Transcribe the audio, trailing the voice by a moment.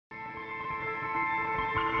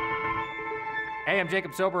Hey, I'm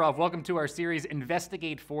Jacob Soboroff. Welcome to our series,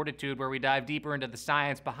 Investigate Fortitude, where we dive deeper into the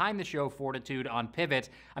science behind the show Fortitude on Pivot.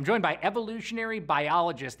 I'm joined by evolutionary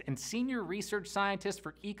biologist and senior research scientist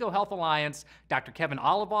for EcoHealth Alliance, Dr. Kevin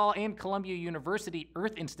Olival, and Columbia University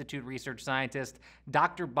Earth Institute research scientist,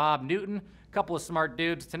 Dr. Bob Newton. A couple of smart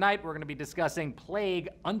dudes. Tonight, we're going to be discussing plague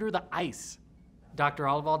under the ice. Dr.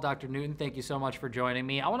 Olival, Dr. Newton, thank you so much for joining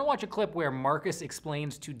me. I want to watch a clip where Markus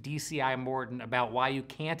explains to DCI Morton about why you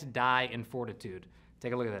can't die in Fortitude.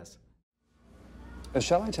 Take a look at this.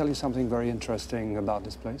 Shall I tell you something very interesting about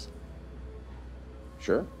this place?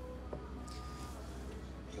 Sure.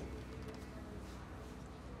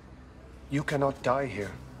 You cannot die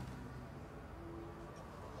here.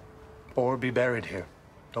 Or be buried here.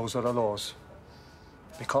 Those are the laws.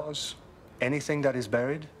 Because anything that is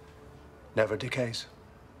buried never decays.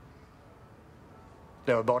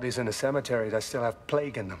 There are bodies in the cemetery that still have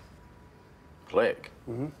plague in them. Plague?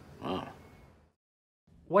 Mm-hmm. Wow.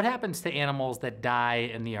 What happens to animals that die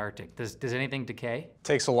in the Arctic? Does anything decay? It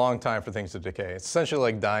takes a long time for things to decay. It's essentially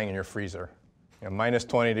like dying in your freezer. You know, minus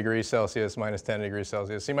 20 degrees Celsius, minus 10 degrees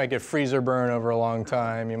Celsius. You might get freezer burn over a long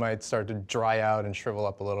time. You might start to dry out and shrivel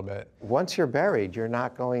up a little bit. Once you're buried, you're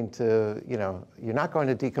not going to, you're not going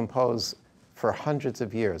to decompose for hundreds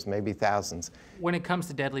of years, maybe thousands. When it comes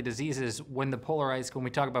to deadly diseases, when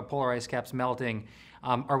we talk about polar ice caps melting,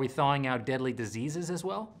 are we thawing out deadly diseases as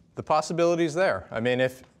well? The possibility's there. I mean,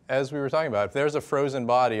 as we were talking about, if there's a frozen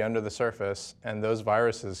body under the surface and those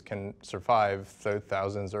viruses can survive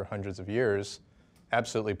thousands or hundreds of years,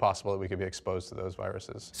 absolutely possible that we could be exposed to those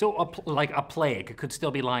viruses. So like a plague could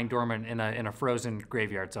still be lying dormant in a frozen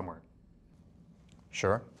graveyard somewhere?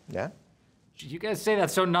 Sure. Yeah. You guys say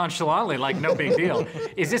that so nonchalantly, like no big deal.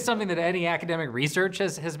 Is this something that any academic research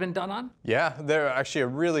has been done on? Yeah, there's actually a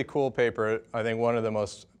really cool paper. I think one of the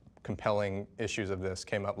most compelling issues of this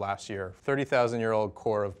came up last year. 30,000-year-old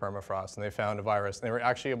core of permafrost, and they found a virus, and they were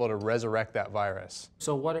actually able to resurrect that virus.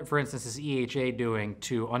 So what, for instance, is EHA doing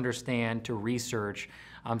to understand, to research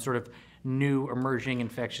sort of new emerging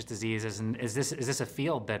infectious diseases, and is this a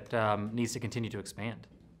field that needs to continue to expand?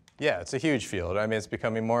 Yeah, it's a huge field. I mean, it's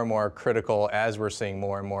becoming more and more critical as we're seeing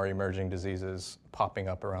more and more emerging diseases popping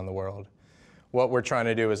up around the world. What we're trying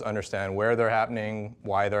to do is understand where they're happening,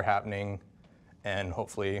 why they're happening, and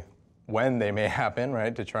hopefully when they may happen,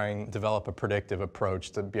 right, to try and develop a predictive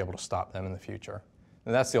approach to be able to stop them in the future.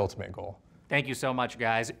 And that's the ultimate goal. Thank you so much,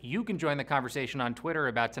 guys. You can join the conversation on Twitter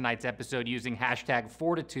about tonight's episode using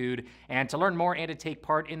 #Fortitude. And to learn more and to take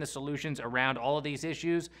part in the solutions around all of these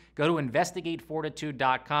issues, go to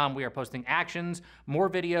investigatefortitude.com. We are posting actions, more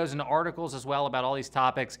videos, and articles as well about all these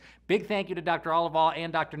topics. Big thank you to Dr. Olival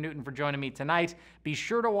and Dr. Newton for joining me tonight. Be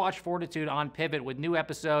sure to watch Fortitude on Pivot with new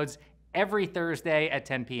episodes every Thursday at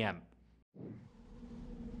 10 p.m.